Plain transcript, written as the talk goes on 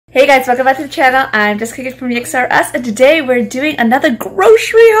Hey guys, welcome back to the channel. I'm Jessica from YiksRUs, and today we're doing another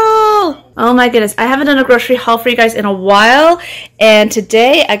grocery haul. Oh my goodness, I haven't done a grocery haul for you guys in a while, and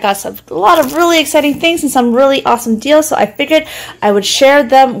today I got a lot of really exciting things and some really awesome deals, so I figured I would share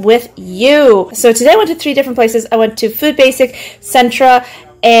them with you. So today I went to 3 different places. I went to Food Basic, Centra,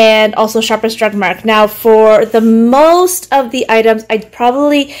 and also Shoppers Drug Mart. Now, for the most of the items, I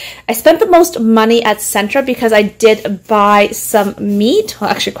spent the most money at Centra because I did buy some meat.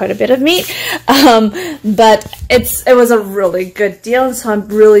 Well, actually quite a bit of meat. But it was a really good deal, and so I'm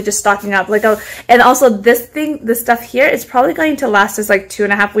really just stocking up. And also this stuff here is probably going to last us like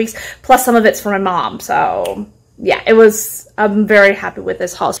 2.5 weeks, plus some of it's for my mom. So yeah, I'm very happy with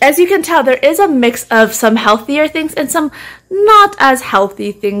this haul. As you can tell, there is a mix of some healthier things and some not as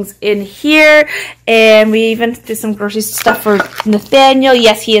healthy things in here. And we even did some grocery stuff for Nathaniel.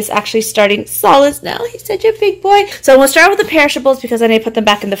 Yes, he is actually starting solids now. He's such a big boy. So we'll start with the perishables because I need to put them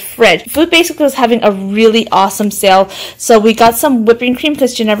back in the fridge. Food Basic was having a really awesome sale. So we got some whipping cream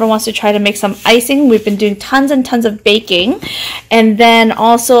because Ginevra wants to try to make some icing. We've been doing tons and tons of baking. And then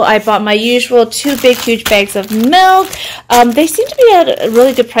also I bought my usual 2 big huge bags of milk. They seem to be at a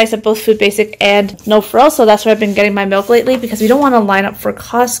really good price at both Food Basic and No Frills, so that's where I've been getting my milk lately because we don't want to line up for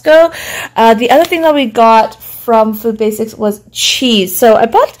Costco. The other thing that we got from Food Basics was cheese. So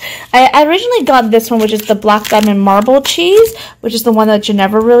I originally got this one, which is the Black Diamond Marble cheese, which is the one that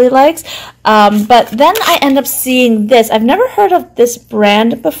Ginevra really likes. But then I end up seeing this. I've never heard of this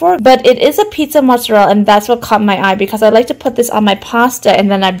brand before, but it is a pizza mozzarella, and that's what caught my eye because I like to put this on my pasta and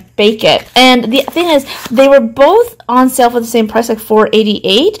then I bake it. And the thing is, they were both on sale for the same price, like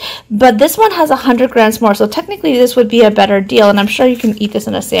 $4.88, but this one has 100 grams more, so technically this would be a better deal, and I'm sure you can eat this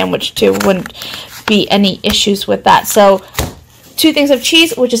in a sandwich too. Wouldn't be any issues with that. So 2 things of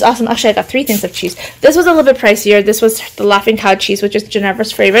cheese, which is awesome. Actually, I got 3 things of cheese. This was a little bit pricier. This was the Laughing Cow cheese, which is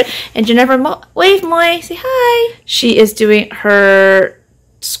Ginevra's favorite. And Ginevra, wave, Moy, say hi. She is doing her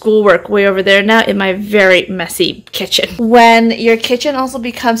schoolwork way over there now in my very messy kitchen. When your kitchen also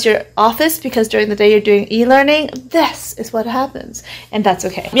becomes your office because during the day you're doing e-learning, this is what happens, and that's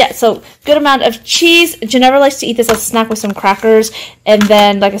okay. Yeah, so good amount of cheese. Ginevra likes to eat this as a snack with some crackers, and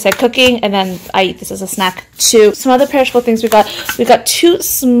then, like I said, cooking, and then I eat this as a snack too. Some other perishable things we got 2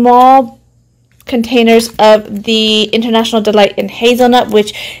 small containers of the International Delight in Hazelnut,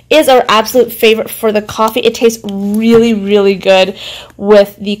 which is our absolute favorite for the coffee. It tastes really, really good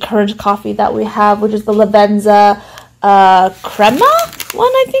with the current coffee that we have, which is the Lavenza Crema one,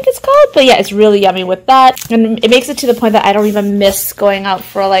 I think it's called. But yeah, it's really yummy with that. And it makes it to the point that I don't even miss going out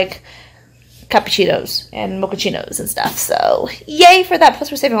for like cappuccinos and mochachinos and stuff, so yay for that.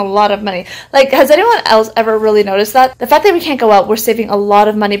 Plus we're saving a lot of money. Like, has anyone else ever really noticed that the fact that we can't go out, we're saving a lot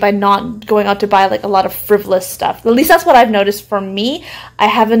of money by not going out to buy like a lot of frivolous stuff? At least that's what I've noticed for me. I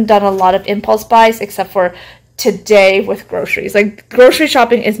haven't done a lot of impulse buys except for today with groceries. Like, grocery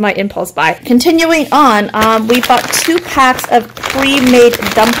shopping is my impulse buy. Continuing on, we bought 2 packs of pre-made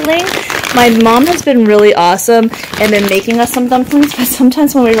dumplings. My mom has been really awesome and been making us some dumplings, but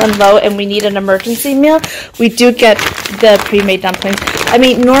sometimes when we run low and we need an emergency meal, we do get the pre-made dumplings. I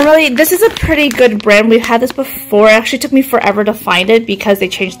mean, normally, this is a pretty good brand. We've had this before. It actually took me forever to find it because they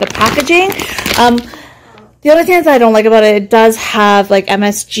changed the packaging. The only thing that I don't like about it, it does have like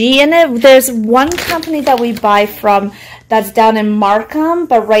MSG in it. There's one company that we buy from that's down in Markham,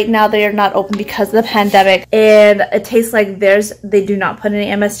 but right now they are not open because of the pandemic, and it tastes like theirs, they do not put any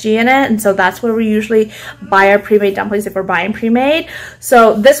MSG in it, and so that's where we usually buy our pre-made dumplings if we're buying pre-made.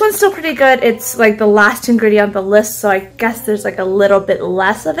 So this one's still pretty good. It's like the last ingredient on the list, so I guess there's like a little bit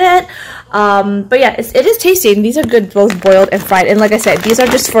less of it. But yeah, it is tasty, and these are good both boiled and fried. And like I said, these are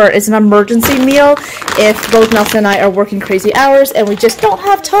just it's an emergency meal if both Nelson and I are working crazy hours and we just don't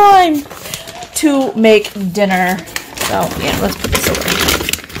have time to make dinner. So yeah, let's put this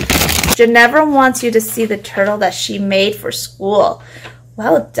away. Ginevra wants you to see the turtle that she made for school.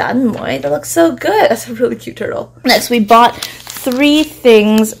 Well done, Moy. That looks so good. That's a really cute turtle. Next, we bought 3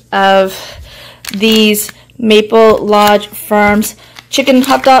 things of these Maple Lodge Farms chicken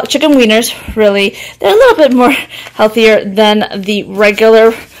wieners. Really, they're a little bit more healthier than the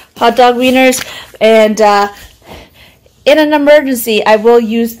regular hot dog wieners, and in an emergency, I will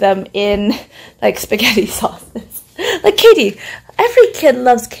use them in like spaghetti sauces. Like Katie. Every kid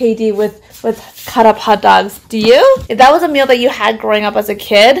loves Katie with cut up hot dogs. Do you? If that was a meal that you had growing up as a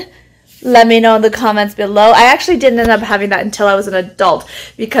kid, let me know in the comments below. I actually didn't end up having that until I was an adult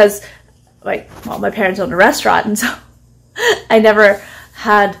because, like, well, my parents owned a restaurant, and so I never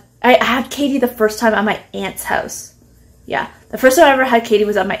had... I had Katie the first time at my aunt's house. Yeah, the first time I ever had Katie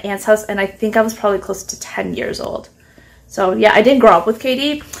was at my aunt's house, and I think I was probably close to 10 years old. So yeah, I didn't grow up with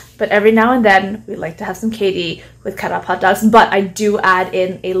Katie, but every now and then we like to have some KD with cut up hot dogs. But I do add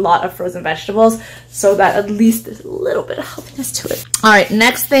in a lot of frozen vegetables so that at least there's a little bit of healthiness to it. All right,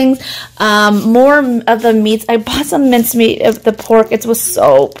 next things, more of the meats. I bought some mincemeat of the pork. It was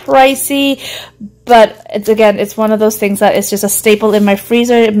so pricey, but it's one of those things that is just a staple in my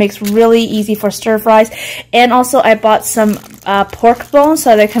freezer. It makes really easy for stir fries. And also I bought some pork bones so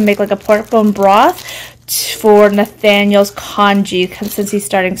that I can make like a pork bone broth for Nathaniel's congee since he's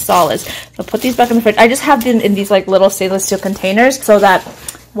starting solids. So put these back in the fridge. I just have them in these like little stainless steel containers so that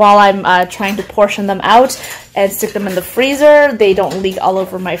while I'm trying to portion them out and stick them in the freezer, they don't leak all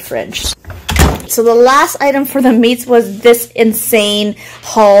over my fridge. So the last item for the meats was this insane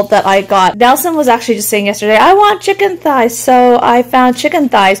haul that I got. Nelson was actually just saying yesterday, I want chicken thighs. So I found chicken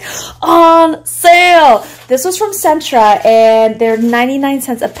thighs on sale. This was from Centra and they're 99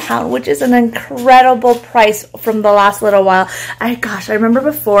 cents a pound, which is an incredible price from the last little while. Gosh, I remember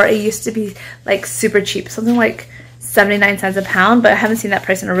before it used to be like super cheap, something like 79 cents a pound, but I haven't seen that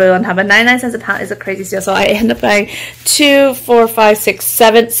price in a really long time. But 99 cents a pound is a crazy steal. So I ended up buying 2, 4, 5, 6,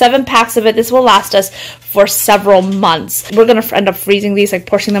 7 packs of it. This will last us for several months. We're gonna end up freezing these, like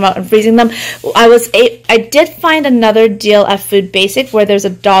portioning them out and freezing them. I did find another deal at Food Basic where there's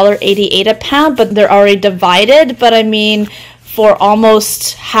 $1.88 a pound, but they're already divided. But I mean, for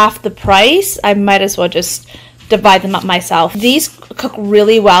almost half the price, I might as well just divide them up myself. These cook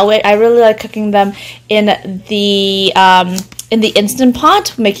really well. I really like cooking them in the Instant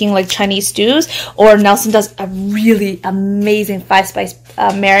Pot, making like Chinese stews, or Nelson does a really amazing 5-spice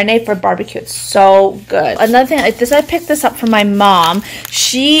marinade for barbecue. It's so good. Another thing, I picked this up from my mom.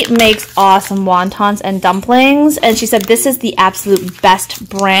 She makes awesome wontons and dumplings, and she said this is the absolute best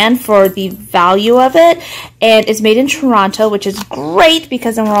brand for the value of it, and it's made in Toronto, which is great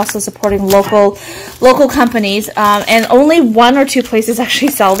because then we're also supporting local companies, and only 1 or 2 places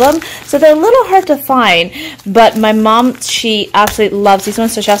actually sell them, so they're a little hard to find. But my mom, she absolutely loves these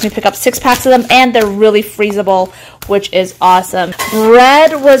ones, so she asked me to pick up 6 packs of them, and they're really freezable, which is awesome.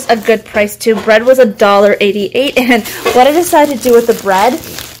 Bread was a good price too. Bread was $1.88, and what I decided to do with the bread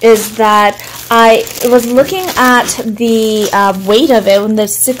is that I was looking at the weight of it, and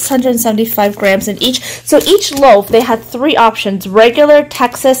there's 675 grams in each. So each loaf, they had 3 options: regular,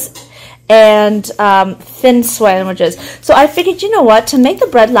 Texas, and thin sandwiches. So I figured, you know what, to make the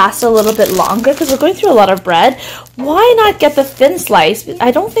bread last a little bit longer, because we're going through a lot of bread, why not get the thin slice?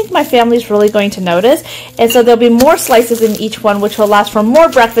 I don't think my family's really going to notice, and so there'll be more slices in each one, which will last for more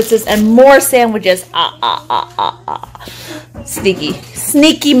breakfasts and more sandwiches.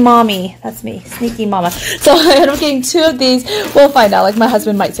 Sneaky mommy. That's me, sneaky mama. So I ended up getting 2 of these. We'll find out. Like, my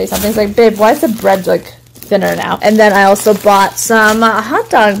husband might say something. He's like, babe, why is the bread like thinner now? And then I also bought some hot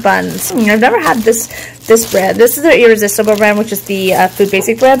dog buns. I've never had this brand. This is their Irresistible brand, which is the Food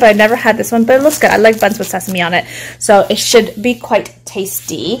Basic brand, but I've never had this one, but it looks good. I like buns with sesame on it, so it should be quite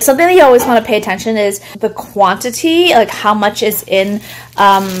tasty. Something that you always want to pay attention is the quantity, like how much is in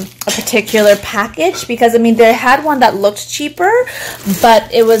a particular package, because I mean, they had one that looked cheaper, but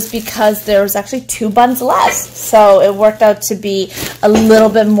it was because there was actually 2 buns less, so it worked out to be a little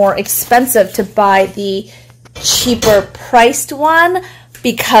bit more expensive to buy the cheaper priced one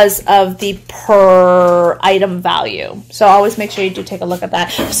because of the per item value. So always make sure you do take a look at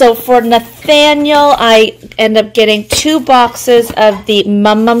that. So for Nathaniel, I end up getting 2 boxes of the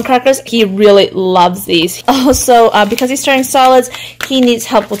Mum crackers. He really loves these. Also, because he's starting solids, he needs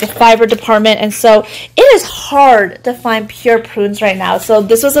help with the fiber department, and so it is hard to find pure prunes right now. So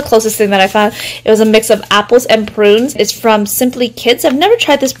this was the closest thing that I found. It was a mix of apples and prunes. It's from Simply Kids. I've never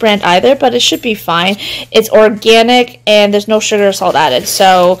tried this brand either, but it should be fine. It's organic and there's no sugar or salt added,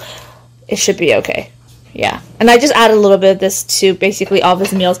 so it should be okay. Yeah, and I just add a little bit of this to basically all of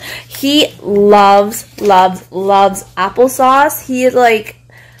his meals. He loves applesauce. He is like,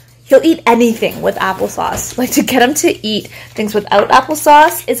 he'll eat anything with applesauce. Like, to get him to eat things without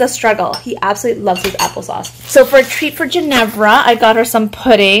applesauce is a struggle. He absolutely loves his applesauce. So for a treat for Ginevra, I got her some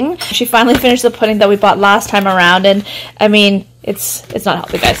pudding. She finally finished the pudding that we bought last time around, and I mean, it's not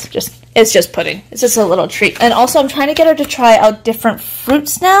healthy, guys. It's just pudding. It's just a little treat. And also, I'm trying to get her to try out different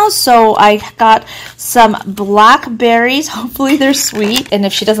fruits now. So I got some blackberries. Hopefully they're sweet. And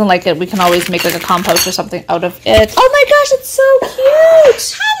if she doesn't like it, we can always make like a compost or something out of it. Oh my gosh, it's so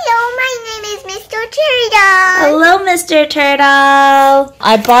cute. Hello, my name is Mr. Turtle. Hello, Mr. Turtle.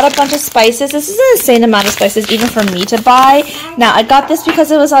 I bought a bunch of spices. This is an insane amount of spices, even for me to buy. Now, I got this because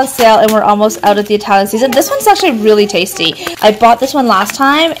it was on sale and we're almost out of the Italian season. This one's actually really tasty. I bought this one last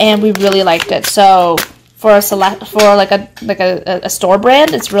time and we really liked it. So for a store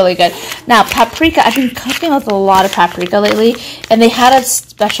brand. It's really good. Now paprika, I've been cooking with a lot of paprika lately, and they had a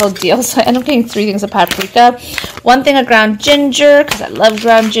special deal, so I ended up getting 3 things of paprika. 1 thing of ground ginger, because I love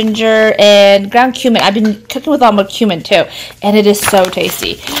ground ginger, and ground cumin. I've been cooking with almond cumin too, and it is so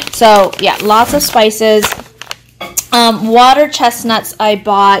tasty. So yeah, lots of spices. Water chestnuts I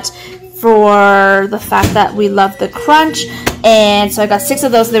bought for the fact that we love the crunch, and so I got 6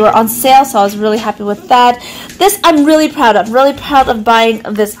 of those. They were on sale, so I was really happy with that. This I'm really proud of. Really proud of buying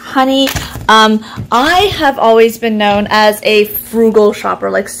this honey. I have always been known as a frugal shopper,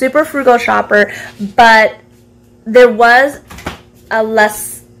 like super frugal shopper, but there was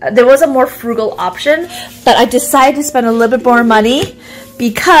a more frugal option, but I decided to spend a little bit more money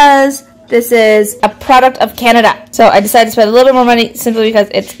because this is a product of Canada. So I decided to spend a little bit more money simply because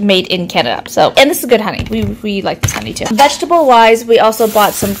it's made in Canada. So, and this is good honey. We like this honey too. Vegetable wise, we also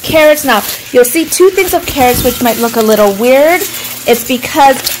bought some carrots. Now, you'll see 2 things of carrots which might look a little weird. It's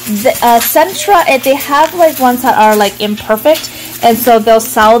because the Centra, they have like ones that are like imperfect, and so they'll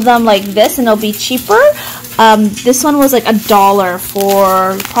sell them like this and it'll be cheaper. This one was like $1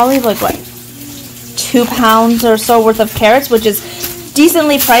 for probably like what, 2 pounds or so worth of carrots, which is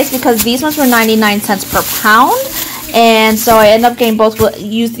decently priced because these ones were 99 cents per pound, and so I ended up getting both. We'll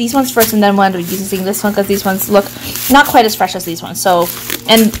use these ones first, and then we'll end up using this one because these ones look not quite as fresh as these ones. So,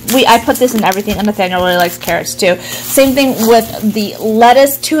 and I put this in everything, and Nathaniel really likes carrots too. Same thing with the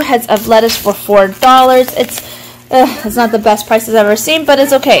lettuce. 2 heads of lettuce for $4. It's not the best price I've ever seen, but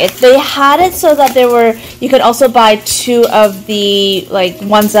it's okay. They had it so that you could also buy 2 of the like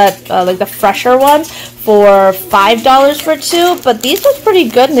ones that like the fresher ones for $5 for 2, but these look pretty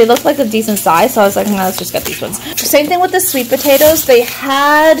good and they look like a decent size, so I was like, let's just get these ones. Same thing with the sweet potatoes. They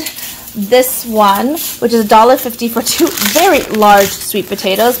had this one, which is $1.50 for 2 very large sweet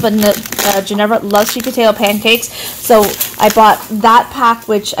potatoes, but Ginevra loves sweet potato pancakes, so I bought that pack,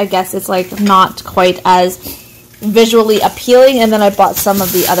 which I guess it's like not quite as visually appealing, and then I bought some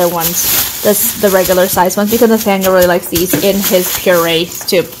of the other ones, the regular size ones, because Nathaniel really likes these in his purees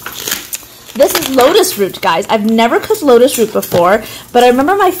too. This is lotus root, guys. I've never cooked lotus root before, but I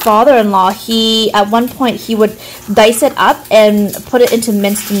remember my father-in-law, at one point, he would dice it up and put it into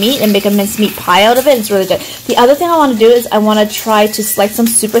minced meat and make a minced meat pie out of it. It's really good. The other thing I want to do is I want to try to slice them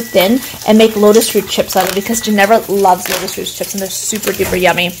super thin and make lotus root chips out of it, because Ginevra loves lotus root chips and they're super duper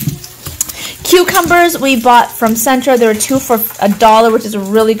yummy. Cucumbers we bought from Centra. There were 2 for $1, which is a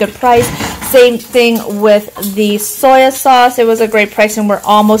really good price. Same thing with the soya sauce. It was a great price, and we're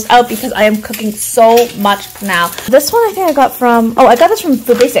almost out because I am cooking so much now. This one I think I got from, I got this from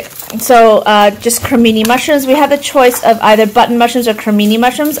Food Basic. So just cremini mushrooms. We had the choice of either button mushrooms or cremini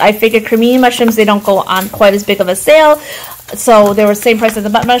mushrooms. I figured cremini mushrooms, they don't go on quite as big of a sale, so they were the same price as the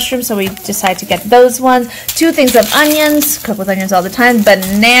button mushrooms, so we decided to get those ones. 2 things of onions. Cook with onions all the time.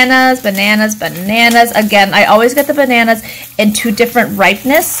 Bananas. Again, I always get the bananas in 2 different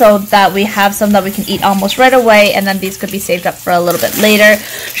ripeness, so that we have some that we can eat almost right away, and then these could be saved up for a little bit later.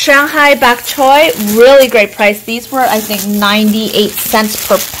 Shanghai bok choy, really great price. These were, I think, 98 cents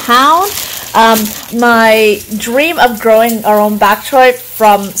per pound. My dream of growing our own bok choy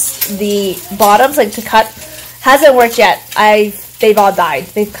from the bottoms, like to cut, hasn't worked yet. They've all died.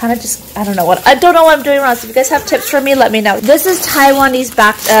 They've kind of just, I don't know what I'm doing wrong. So if you guys have tips for me, let me know. This is Taiwanese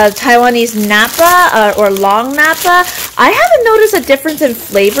napa or long napa. I haven't noticed a difference in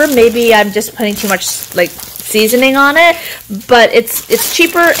flavor. Maybe I'm just putting too much like seasoning on it, but it's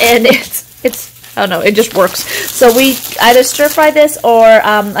cheaper and it's I don't know, it just works. So we either stir fry this, or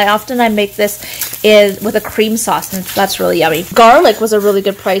I make this with a cream sauce, and that's really yummy. Garlic was a really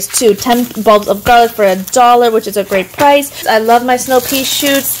good price too. 10 bulbs of garlic for $1, which is a great price. I love my snow pea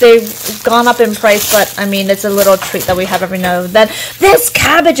shoots. They've gone up in price, but I mean, it's a little treat that we have every now and then. This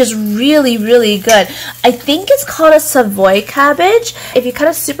cabbage is really, really good. I think it's called a Savoy cabbage. If you cut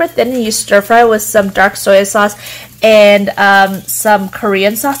it super thin and you stir fry with some dark soy sauce and some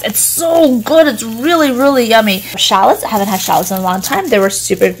Korean sauce, it's so good. It's really, really yummy. Shallots, I haven't had shallots in a long time. They were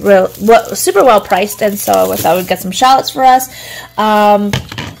super well priced, and so I thought we'd get some shallots for us.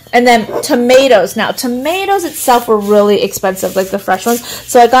 And then tomatoes. Now, tomatoes itself were really expensive, like the fresh ones.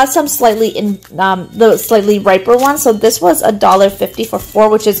 So I got some the slightly riper ones. So this was $1.50 for 4,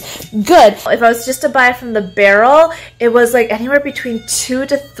 which is good. If I was just to buy it from the barrel, it was like anywhere between $2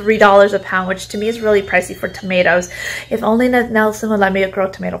 to $3 a pound, which to me is really pricey for tomatoes. If only Nelson would let me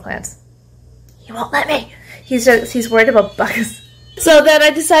grow tomato plants. He won't let me. He's worried about bugs. So then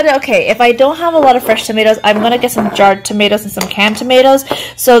I decided, okay, if I don't have a lot of fresh tomatoes, I'm gonna get some jarred tomatoes and some canned tomatoes.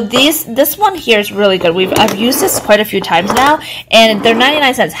 So this one here is really good. I've used this quite a few times now, and they're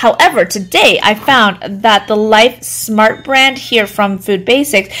 99 cents. However, today I found that the Life Smart brand here from Food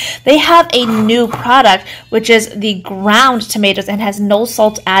Basics, they have a new product, which is the ground tomatoes and has no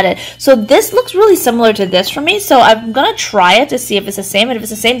salt added. So this looks really similar to this for me. So I'm gonna try it to see if it's the same. And if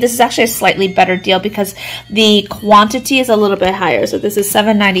it's the same, this is actually a slightly better deal because the quantity is a little bit higher. So this is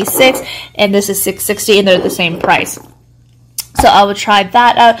 $7.96 and this is $6.60, and they're the same price. So I will try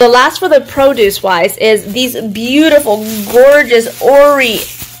that out. The last for the produce wise is these beautiful, gorgeous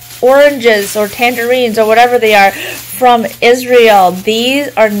oranges or tangerines or whatever they are from Israel.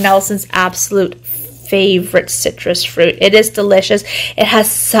 These are Nelson's absolute favorite citrus fruit. It is delicious. It has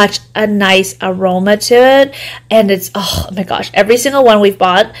such a nice aroma to it, and it's, oh my gosh, every single one we've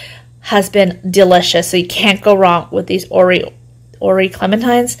bought has been delicious. So you can't go wrong with these Ori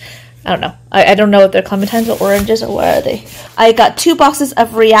clementines. I don't know. I don't know if they're clementines or oranges or what are they. I got 2 boxes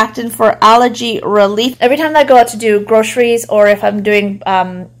of reactant for allergy relief. Every time I go out to do groceries or if I'm doing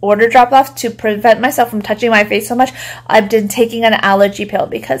order drop-offs, to prevent myself from touching my face so much, I've been taking an allergy pill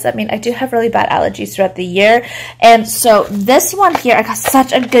because, I mean, I do have really bad allergies throughout the year. And so this one here, I got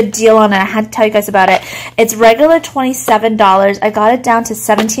such a good deal on it. I had to tell you guys about it. It's regular $27. I got it down to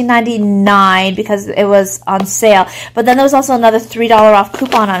 $17.99 because it was on sale. But then there was also another $3 off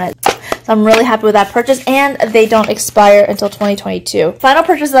coupon on it. So I'm really happy with that purchase, and they don't expire until 2022. Final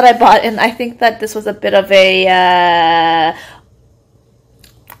purchase that I bought, and I think that this was a bit of a...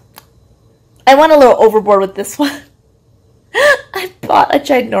 I went a little overboard with this one. I bought a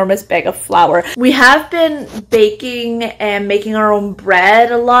ginormous bag of flour. We have been baking and making our own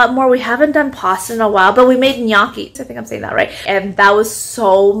bread a lot more. We haven't done pasta in a while, but we made gnocchi. I think I'm saying that right. And that was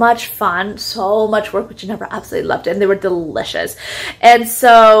so much fun, so much work, but you never absolutely loved it. And they were delicious. And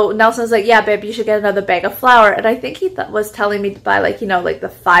so Nelson was like, yeah, babe, you should get another bag of flour. And I think he was telling me to buy like, you know, like the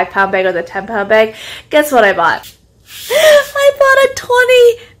 5-pound bag or the 10-pound bag. Guess what I bought? I bought a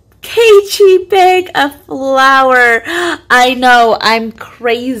 20 kg bag of flour. I know, I'm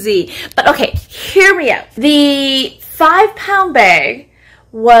crazy. But okay, hear me out. The 5-pound bag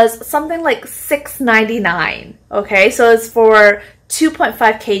was something like $6.99. Okay, so it's for 2.5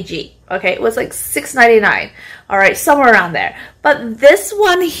 kg. Okay, it was like $6.99. All right, somewhere around there. But this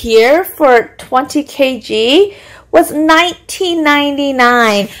one here for 20 kg was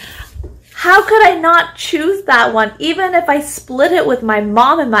 $19.99. How could I not choose that one? Even if I split it with my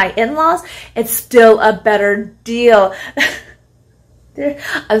mom and my in-laws, it's still a better deal.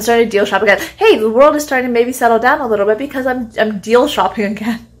 I'm starting to deal shop again. Hey, the world is starting to maybe settle down a little bit because I'm deal shopping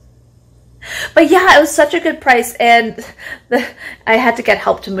again. But yeah, it was such a good price, and I had to get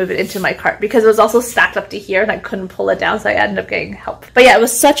help to move it into my cart because it was also stacked up to here and I couldn't pull it down, so I ended up getting help. But yeah, it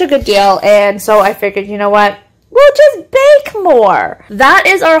was such a good deal, and so I figured, you know what? We'll just bake more. That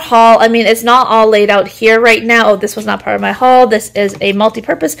is our haul. I mean, it's not all laid out here right now. Oh, this was not part of my haul. This is a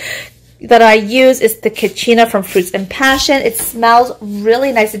multi-purpose that I use. It's the Kachina from Fruits and Passion. It smells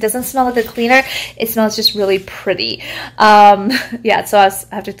really nice. It doesn't smell like a cleaner. It smells just really pretty. Yeah, so I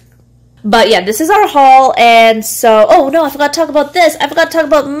have to... But yeah, this is our haul, and so, oh no, I forgot to talk about this. I forgot to talk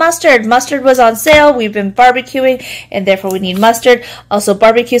about mustard. Mustard was on sale. We've been barbecuing, and therefore we need mustard. Also,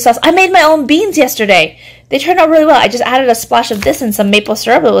 barbecue sauce. I made my own beans yesterday. They turned out really well. I just added a splash of this and some maple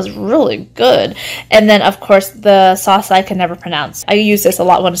syrup. It was really good. And then, of course, the sauce I can never pronounce. I use this a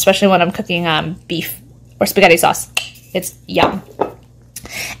lot, especially when I'm cooking beef or spaghetti sauce. It's yum.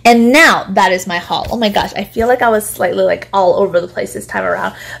 And now, that is my haul. Oh my gosh, I feel like I was slightly like all over the place this time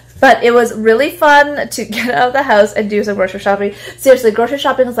around. But it was really fun to get out of the house and do some grocery shopping. Seriously, grocery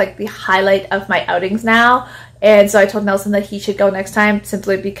shopping is like the highlight of my outings now. And so I told Nelson that he should go next time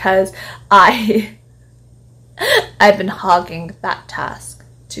simply because I've been hogging that task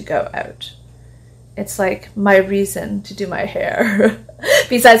to go out. It's like my reason to do my hair.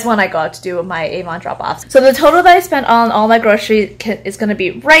 Besides when I go out to do my Avon drop-offs. So the total that I spent on all my groceries is going to be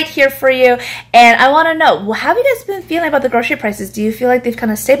right here for you. And I want to know, how have you guys been feeling about the grocery prices? Do you feel like they've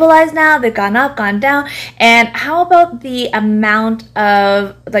kind of stabilized now? They've gone up, gone down? And how about the amount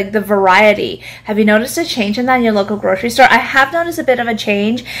of, like, the variety? Have you noticed a change in that in your local grocery store? I have noticed a bit of a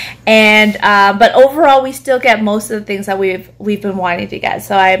change. And but overall, we still get most of the things that we've been wanting to get.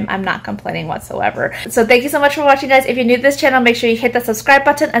 So I'm not complaining whatsoever. So thank you so much for watching, guys. If you're new to this channel, make sure you hit that subscribe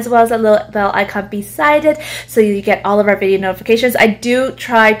subscribe button as well as the little bell icon beside it so you get all of our video notifications. I do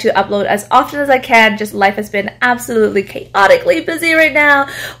try to upload as often as I can, just life has been absolutely chaotically busy right now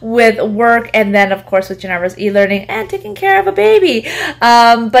with work and then of course with Genevra's e-learning and taking care of a baby.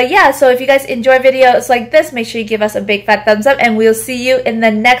 But yeah, so if you guys enjoy videos like this, make sure you give us a big fat thumbs up and we'll see you in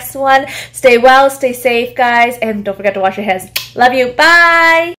the next one. Stay well, stay safe guys, and don't forget to wash your hands. Love you,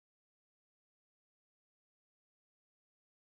 bye!